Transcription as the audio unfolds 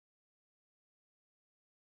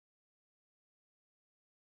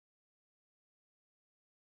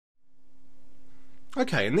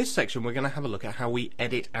Okay, in this section we're going to have a look at how we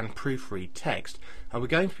edit and proofread text, and we're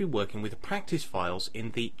going to be working with the practice files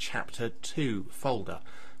in the Chapter 2 folder.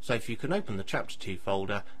 So if you can open the Chapter 2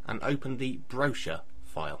 folder and open the brochure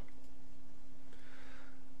file.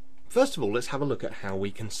 First of all, let's have a look at how we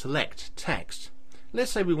can select text.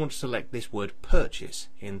 Let's say we want to select this word purchase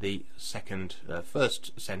in the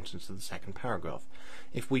first sentence of the second paragraph.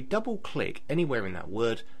 If we double click anywhere in that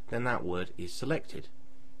word, then that word is selected.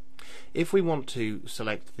 If we want to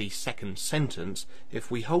select the second sentence,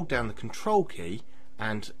 if we hold down the Control key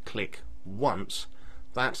and click once,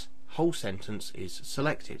 that whole sentence is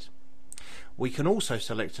selected. We can also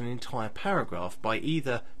select an entire paragraph by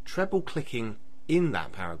either treble clicking in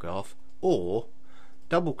that paragraph or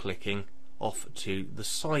double clicking off to the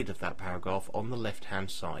side of that paragraph on the left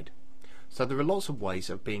hand side. So there are lots of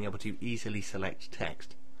ways of being able to easily select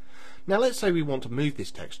text. Now let's say we want to move this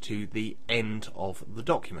text to the end of the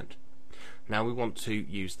document. Now we want to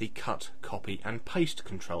use the cut, copy and paste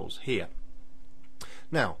controls here.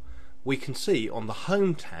 Now we can see on the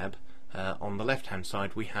Home tab on the left hand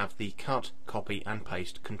side we have the cut, copy and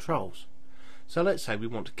paste controls. So let's say we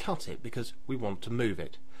want to cut it because we want to move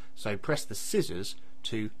it. So press the scissors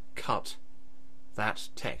to cut that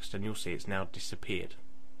text and you'll see it's now disappeared.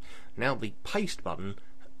 Now the paste button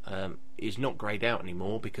is not greyed out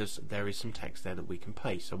anymore because there is some text there that we can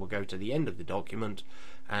paste. So we'll go to the end of the document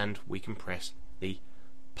and we can press the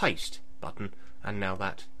paste button, and now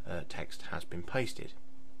that text has been pasted.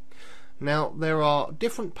 Now there are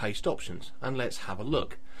different paste options, and let's have a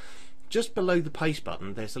look. Just below the paste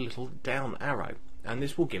button there's a little down arrow, and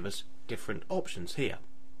this will give us different options here.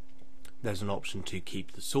 There's an option to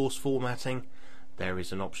keep the source formatting. There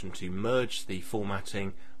is an option to merge the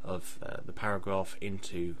formatting of the paragraph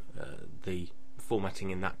into the formatting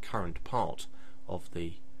in that current part of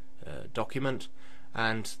the document,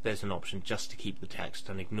 and there's an option just to keep the text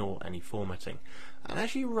and ignore any formatting. And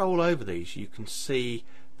as you roll over these you can see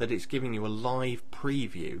that it's giving you a live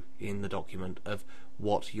preview in the document of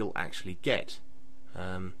what you'll actually get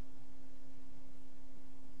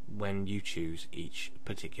when you choose each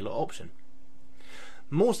particular option.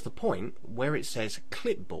 More to the point, where it says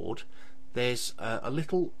clipboard, there's a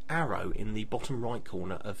little arrow in the bottom right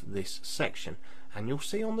corner of this section, and you'll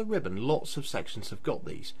see on the ribbon lots of sections have got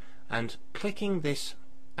these, and clicking this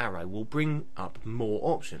arrow will bring up more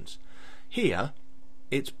options. Here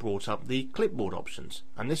it's brought up the clipboard options,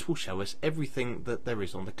 and this will show us everything that there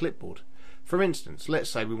is on the clipboard. For instance, let's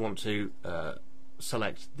say we want to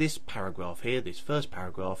select this paragraph here, this first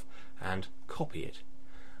paragraph, and copy it.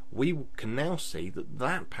 We can now see that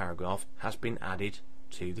that paragraph has been added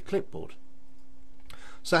to the clipboard.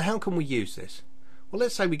 So how can we use this? Well,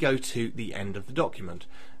 let's say we go to the end of the document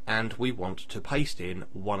and we want to paste in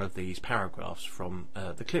one of these paragraphs from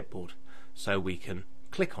the clipboard. So we can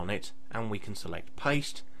click on it and we can select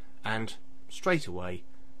paste, and straight away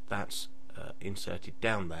that's inserted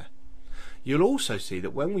down there. You'll also see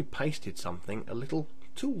that when we pasted something, a little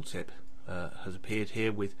tooltip has appeared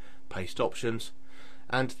here with paste options,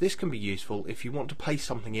 and this can be useful if you want to paste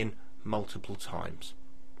something in multiple times.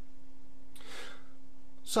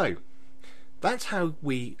 So that's how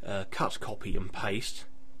we cut, copy and paste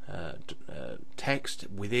text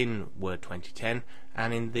within Word 2010,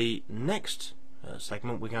 and in the next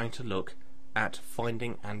segment we're going to look at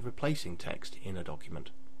finding and replacing text in a document.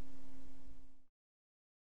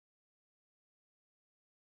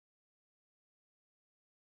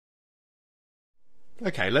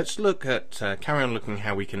 Okay, let's look at carry on looking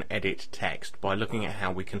how we can edit text by looking at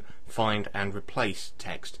how we can find and replace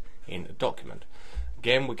text in a document.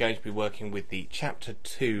 Again, we're going to be working with the Chapter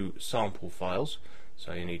 2 sample files,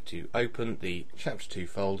 so you need to open the Chapter 2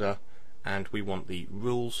 folder and we want the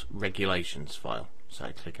Rules Regulations file,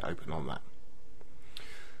 so click open on that.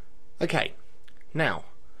 Okay, now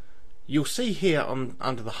you'll see here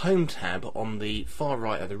under the Home tab on the far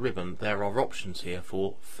right of the ribbon there are options here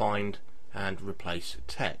for find and replace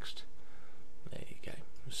text. There you go,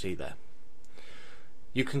 see there.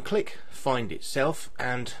 You can click find itself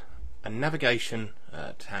and a navigation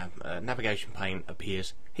navigation pane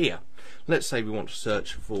appears here. Let's say we want to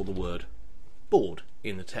search for the word board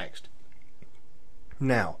in the text.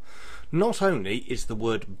 Now, not only is the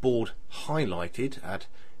word board highlighted at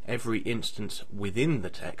every instance within the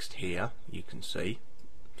text here, you can see,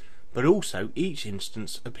 but also each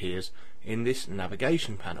instance appears in this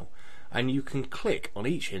navigation panel, and you can click on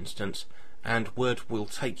each instance and Word will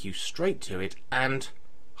take you straight to it and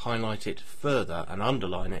highlight it further and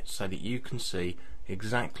underline it so that you can see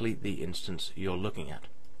exactly the instance you're looking at.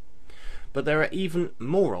 But there are even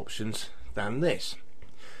more options than this.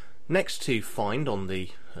 Next to find on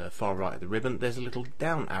the far right of the ribbon, there's a little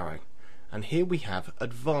down arrow, and here we have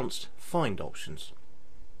advanced find options.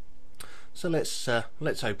 So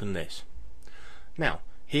let's open this. Now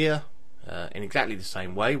here, in exactly the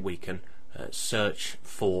same way, we can search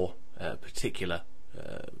for particular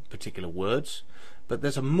words, but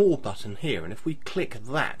there's a more button here, and if we click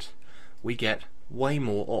that, we get way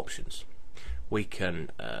more options. We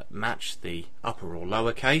can match the upper or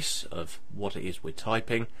lower case of what it is we're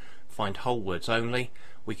typing, find whole words only.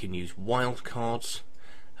 We can use wildcards.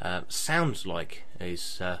 Sounds like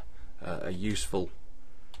is a useful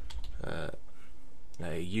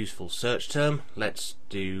search term. Let's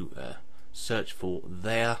do search for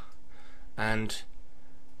there, and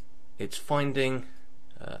it's finding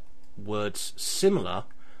words similar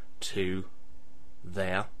to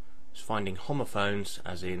there. It's finding homophones,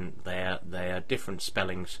 as in there, different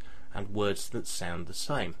spellings, and words that sound the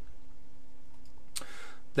same.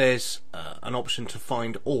 There's an option to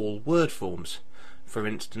find all word forms. For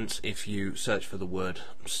instance, if you search for the word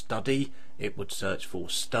study, it would search for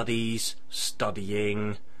studies,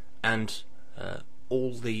 studying, and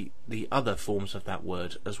all the other forms of that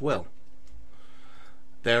word as well.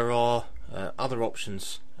 There are other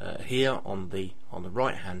options here on the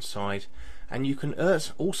right hand side, and you can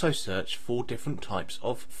also search for different types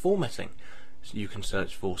of formatting. So you can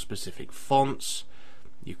search for specific fonts,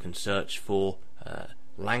 you can search for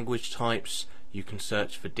language types, you can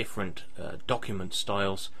search for different document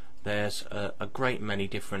styles. There's a great many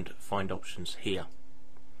different find options here.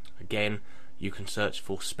 Again, you can search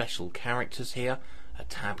for special characters here, a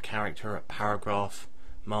tab character, a paragraph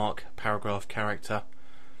mark, paragraph character,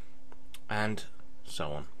 and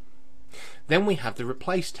so on. Then we have the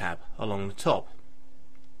Replace tab along the top.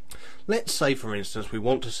 Let's say, for instance, we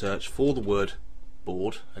want to search for the word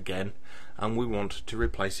board again, and we want to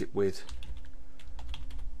replace it with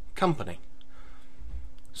company.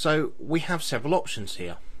 So we have several options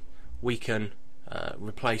here. We can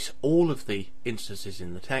replace all of the instances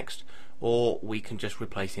in the text, or we can just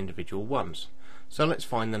replace individual ones. So let's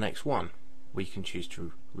find the next one. We can choose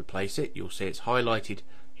to replace it. You'll see it's highlighted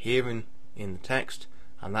here in the text,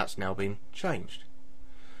 and that's now been changed.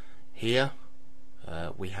 Here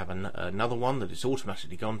we have another one that it's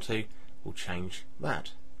automatically gone to. We'll change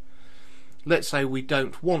that. Let's say we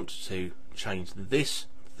don't want to change this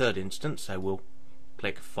third instance, so we'll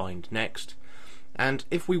click Find Next. And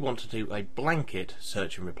if we want to do a blanket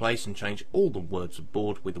search and replace and change all the words of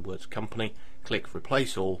board with the words company, click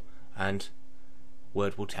Replace All, and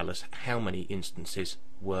Word will tell us how many instances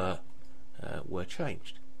were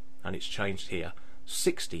changed. And it's changed here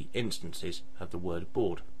 60 instances of the word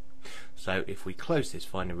board. So if we close this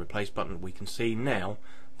Find and Replace button, we can see now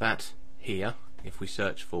that here, if we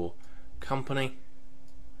search for company,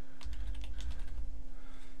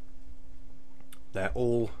 they're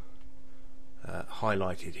all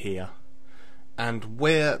highlighted here, and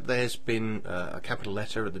where there's been a capital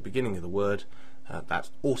letter at the beginning of the word,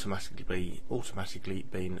 that's automatically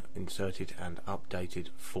been inserted and updated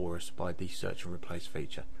for us by the Search and Replace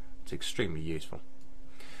feature. It's extremely useful.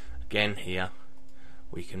 Again, here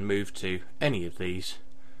we can move to any of these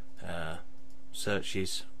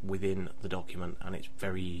searches within the document, and it's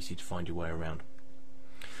very easy to find your way around.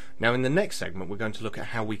 Now in the next segment we're going to look at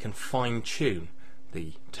how we can fine-tune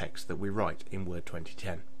the text that we write in Word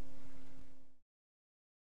 2010.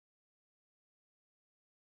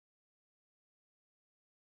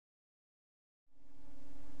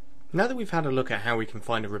 Now that we've had a look at how we can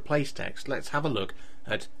find and replace text, let's have a look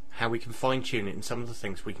at how we can fine-tune it and some of the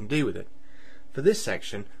things we can do with it. For this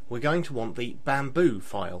section, we're going to want the bamboo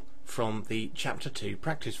file from the Chapter 2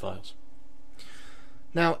 practice files.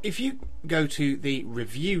 Now, if you go to the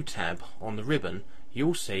Review tab on the ribbon,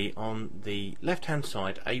 you'll see on the left-hand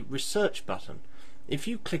side a Research button. If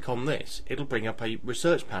you click on this, it'll bring up a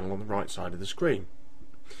research panel on the right side of the screen.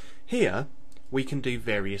 Here, we can do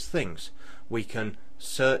various things. We can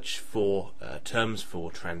search for terms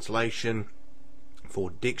for translation, for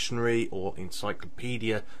dictionary or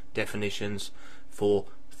encyclopedia definitions, for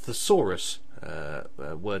thesaurus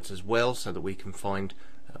words as well, so that we can find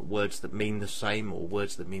words that mean the same or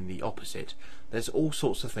words that mean the opposite. There's all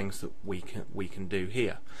sorts of things that we can do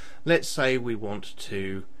here. Let's say we want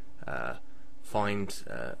to find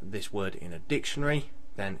this word in a dictionary,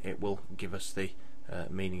 then it will give us the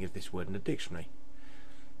meaning of this word in a dictionary.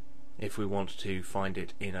 If we want to find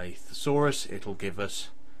it in a thesaurus, it'll give us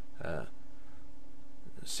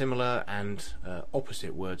similar and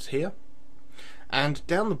opposite words here. And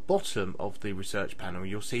down the bottom of the research panel,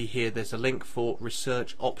 you'll see here there's a link for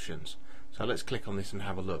research options. So let's click on this and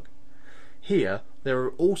have a look. Here there are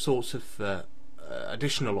all sorts of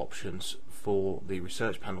additional options for the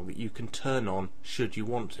research panel that you can turn on should you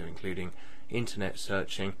want to, including internet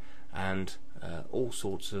searching and all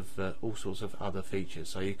sorts of other features.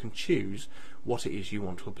 So you can choose what it is you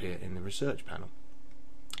want to appear in the research panel.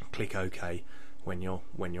 Click OK when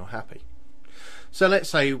you're happy. So let's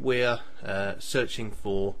say we're searching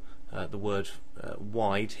for the word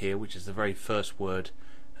wide here, which is the very first word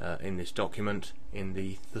in this document in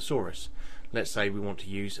the thesaurus. Let's say we want to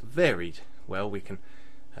use varied. Well, we can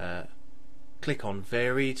click on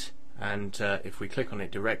varied, and if we click on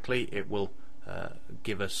it directly, it will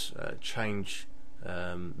give us change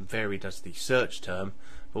varied as the search term.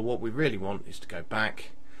 But what we really want is to go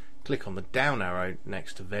back, click on the down arrow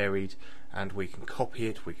next to varied, and we can copy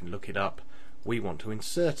it, we can look it up. We want to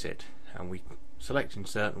insert it, and we select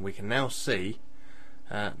insert, and we can now see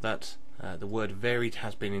that the word varied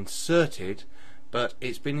has been inserted, but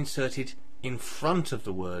it's been inserted in front of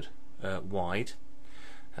the word wide,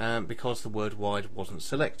 because the word wide wasn't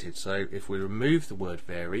selected. So if we remove the word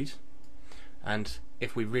varied, and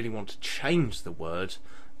if we really want to change the word,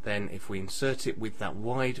 then if we insert it with that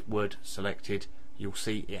wide word selected, you'll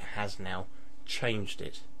see it has now changed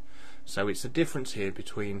it. So it's the difference here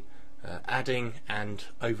between adding and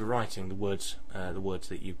overwriting the words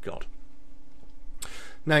that you've got.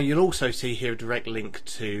 Now you'll also see here a direct link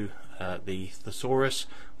to the thesaurus,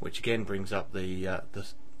 which again brings up the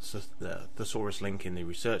thesaurus link in the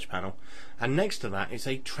research panel, and next to that is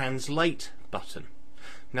a translate button.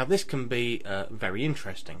 Now this can be very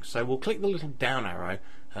interesting, so we'll click the little down arrow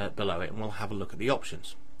below it and we'll have a look at the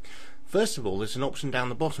options. First of all, there's an option down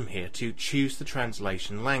the bottom here to choose the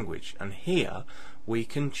translation language, and here we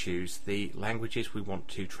can choose the languages we want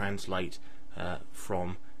to translate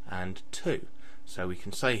from and to. So we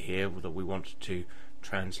can say here that we want to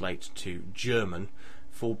translate to German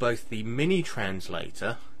for both the mini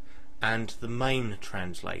translator and the main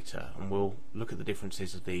translator, and we'll look at the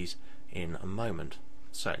differences of these in a moment.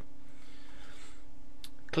 So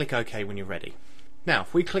click OK when you're ready. Now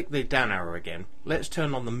if we click the down arrow again, let's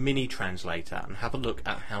turn on the mini translator and have a look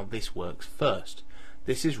at how this works first.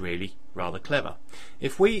 This is really rather clever.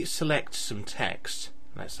 If we select some text,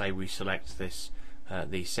 let's say we select this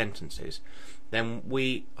these sentences, then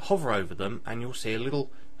we hover over them and you'll see a little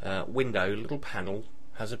window, a little panel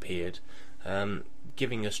has appeared,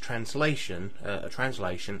 giving us a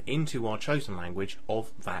translation into our chosen language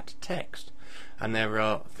of that text. And there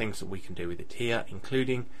are things that we can do with it here,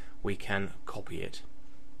 including we can copy it.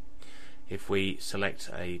 If we select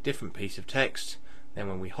a different piece of text, then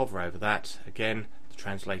when we hover over that, again the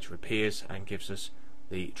translator appears and gives us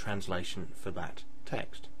the translation for that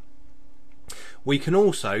text. We can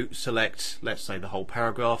also select, let's say, the whole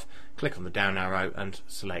paragraph, click on the down arrow and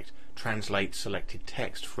select translate selected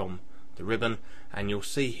text from the ribbon, and you'll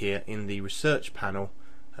see here in the research panel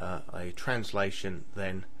a translation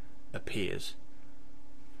then appears.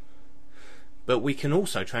 But we can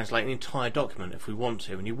also translate an entire document if we want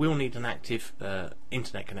to, and you will need an active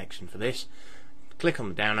internet connection for this. Click on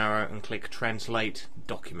the down arrow and click translate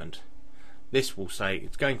document. This will say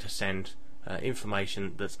it's going to send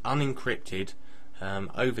information that's unencrypted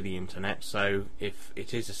over the internet, so if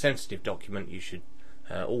it is a sensitive document you should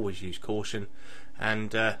always use caution.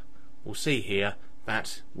 And we'll see here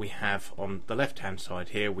that we have on the left hand side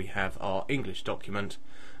here we have our English document,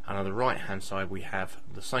 and on the right hand side we have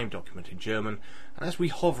the same document in German, and as we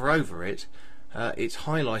hover over it, it's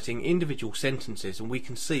highlighting individual sentences, and we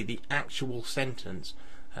can see the actual sentence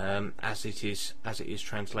as it is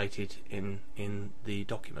translated in the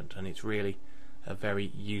document, and it's really a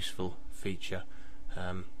very useful feature,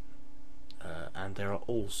 and there are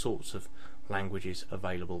all sorts of languages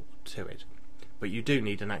available to it, but you do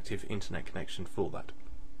need an active internet connection for that.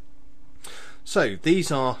 So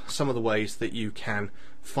these are some of the ways that you can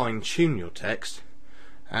fine-tune your text,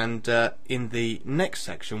 and in the next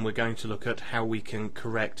section we're going to look at how we can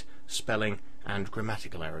correct spelling and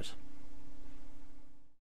grammatical errors.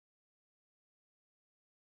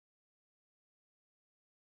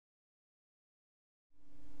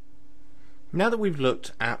 Now that we've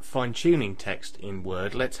looked at fine-tuning text in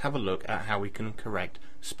Word, let's have a look at how we can correct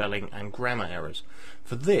spelling and grammar errors.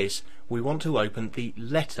 For this, we want to open the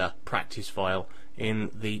letter practice file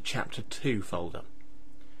in the Chapter 2 folder.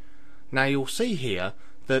 Now you'll see here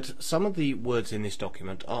that some of the words in this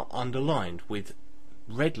document are underlined with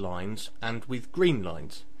red lines and with green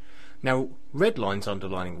lines. Now red lines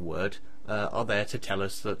underlining a word are there to tell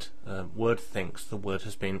us that Word thinks the word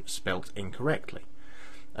has been spelt incorrectly.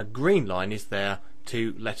 A green line is there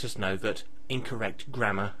to let us know that incorrect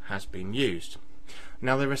grammar has been used.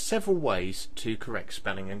 Now there are several ways to correct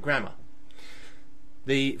spelling and grammar.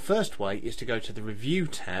 The first way is to go to the Review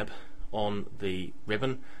tab on the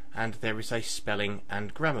ribbon, and there is a Spelling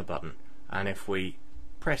and Grammar button, and if we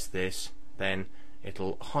press this, then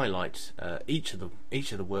it'll highlight each of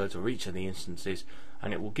the words or each of the instances,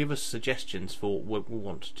 and it will give us suggestions for what we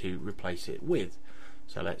want to replace it with.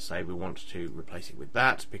 So let's say we want to replace it with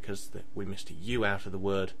that because we missed a U out of the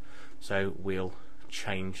word, so we'll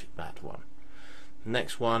change that one. The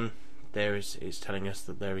next one, it's telling us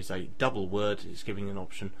that there is a double word. It's giving an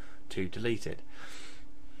option to delete it,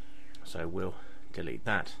 so we'll delete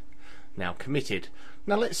that. Now committed.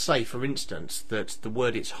 Now let's say, for instance, that the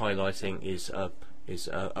word it's highlighting is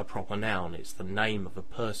a proper noun. It's the name of a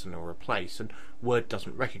person or a place, and Word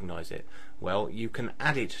doesn't recognise it. Well, you can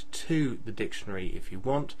add it to the dictionary if you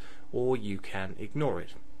want, or you can ignore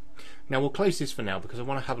it. Now we'll close this for now because I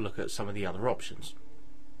want to have a look at some of the other options.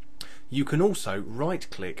 You can also right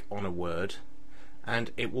click on a word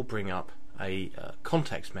and it will bring up a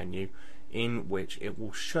context menu in which it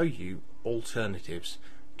will show you alternatives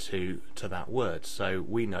to that word. So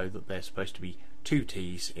we know that there's supposed to be 2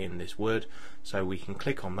 T's in this word, so we can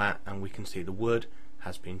click on that and we can see the word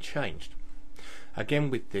has been changed. Again,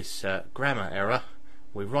 with this grammar error,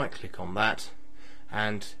 we right click on that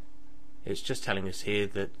and it's just telling us here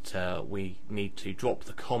that we need to drop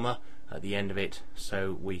the comma at the end of it,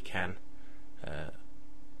 so we can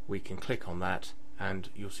click on that and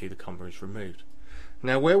you'll see the comma is removed.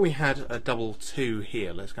 Now where we had a double 2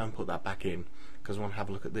 here, let's go and put that back in because I want to have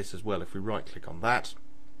a look at this as well. If we right click on that,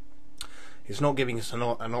 it's not giving us an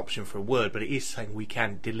option for a word, but it is saying we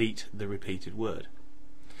can delete the repeated word.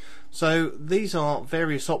 So these are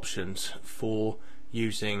various options for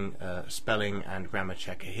using spelling and grammar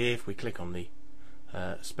checker here. If we click on the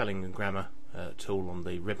spelling and grammar tool on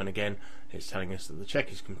the ribbon again, it's telling us that the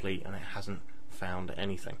check is complete and it hasn't found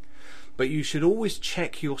anything. But you should always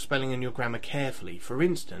check your spelling and your grammar carefully. For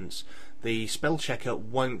instance, the spell checker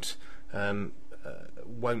won't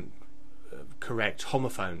correct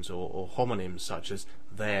homophones or homonyms such as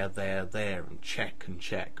there, and check,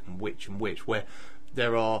 and which, where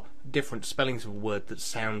there are different spellings of a word that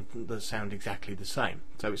sound exactly the same.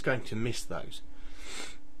 So it's going to miss those.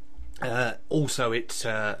 Also,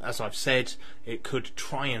 as I've said, it could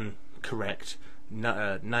try and correct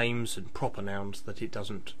names and proper nouns that it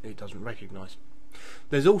doesn't recognise.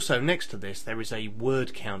 There's also, next to this, there is a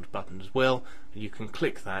word count button as well. You can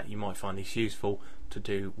click that. You might find this useful to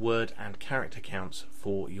do word and character counts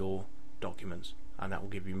for your documents, and that will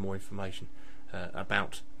give you more information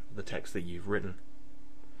about the text that you've written.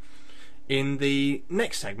 In the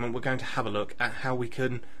next segment, we're going to have a look at how we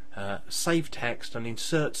can save text and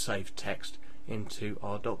insert saved text into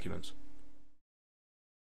our documents.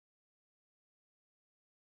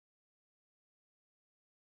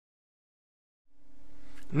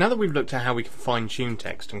 Now that we've looked at how we can fine-tune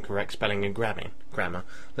text and correct spelling and grammar,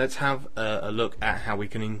 let's have a look at how we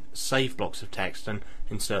can save blocks of text and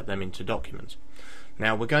insert them into documents.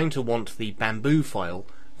 Now we're going to want the Bamboo file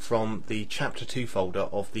from the Chapter 2 folder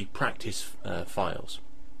of the practice files.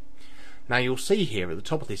 Now you'll see here at the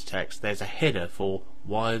top of this text there's a header for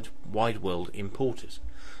wide world importers.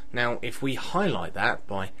 Now if we highlight that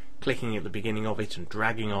by clicking at the beginning of it and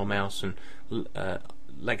dragging our mouse and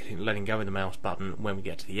letting go of the mouse button when we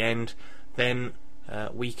get to the end, then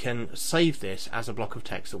we can save this as a block of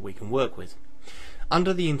text that we can work with.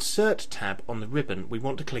 Under the Insert tab on the ribbon, we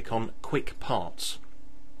want to click on Quick Parts.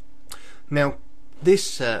 Now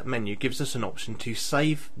this menu gives us an option to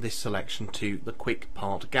save this selection to the Quick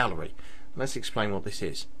Part Gallery. Let's explain what this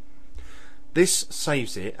is. This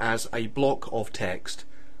saves it as a block of text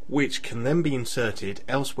which can then be inserted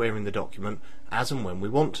elsewhere in the document as and when we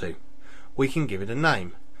want to. We can give it a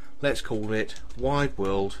name. Let's call it Wide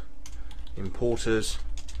World Importers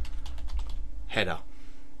Header,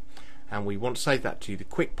 and we want to save that to the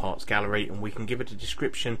Quick Parts Gallery, and we can give it a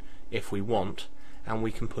description if we want, and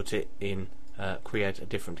we can put it in create a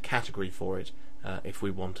different category for it if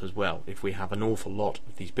we want as well, if we have an awful lot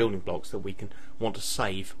of these building blocks that we can want to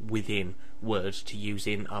save within Word to use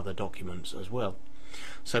in other documents as well.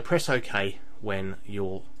 So press OK when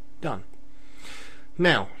you're done.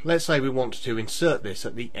 Now let's say we want to insert this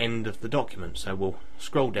at the end of the document, so we'll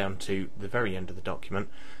scroll down to the very end of the document,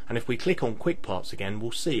 and if we click on Quick Parts again,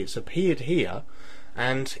 we'll see it's appeared here,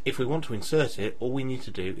 and if we want to insert it, all we need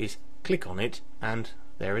to do is click on it and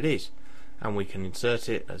there it is, and we can insert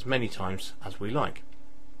it as many times as we like.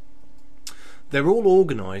 They're all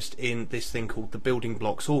organised in this thing called the Building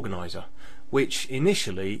Blocks Organiser, which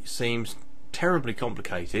initially seems terribly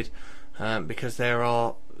complicated because there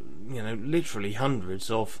are literally hundreds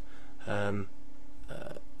of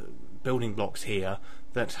building blocks here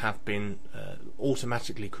that have been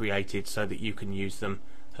automatically created so that you can use them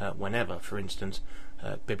whenever. For instance,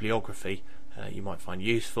 bibliography you might find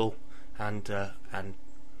useful and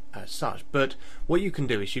as such. But what you can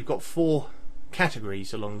do is you've got 4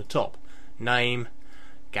 categories along the top: name,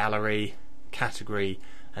 gallery, category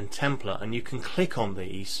and template, and you can click on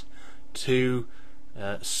these to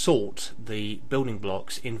sort the building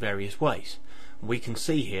blocks in various ways. We can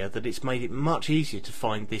see here that it's made it much easier to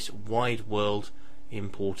find this wide world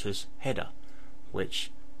importers header,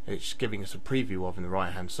 which it's giving us a preview of in the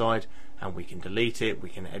right hand side, and we can delete it, we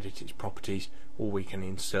can edit its properties, or we can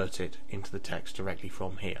insert it into the text directly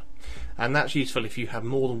from here. And that's useful if you have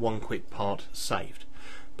more than one quick part saved.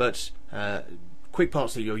 But quick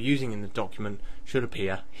parts that you're using in the document should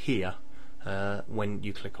appear here when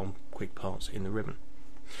you click on quick parts in the ribbon.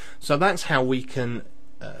 So that's how we can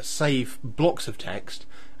save blocks of text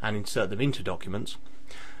and insert them into documents.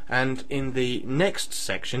 And in the next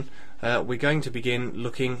section we're going to begin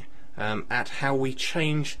looking at how we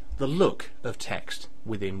change the look of text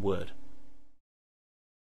within Word.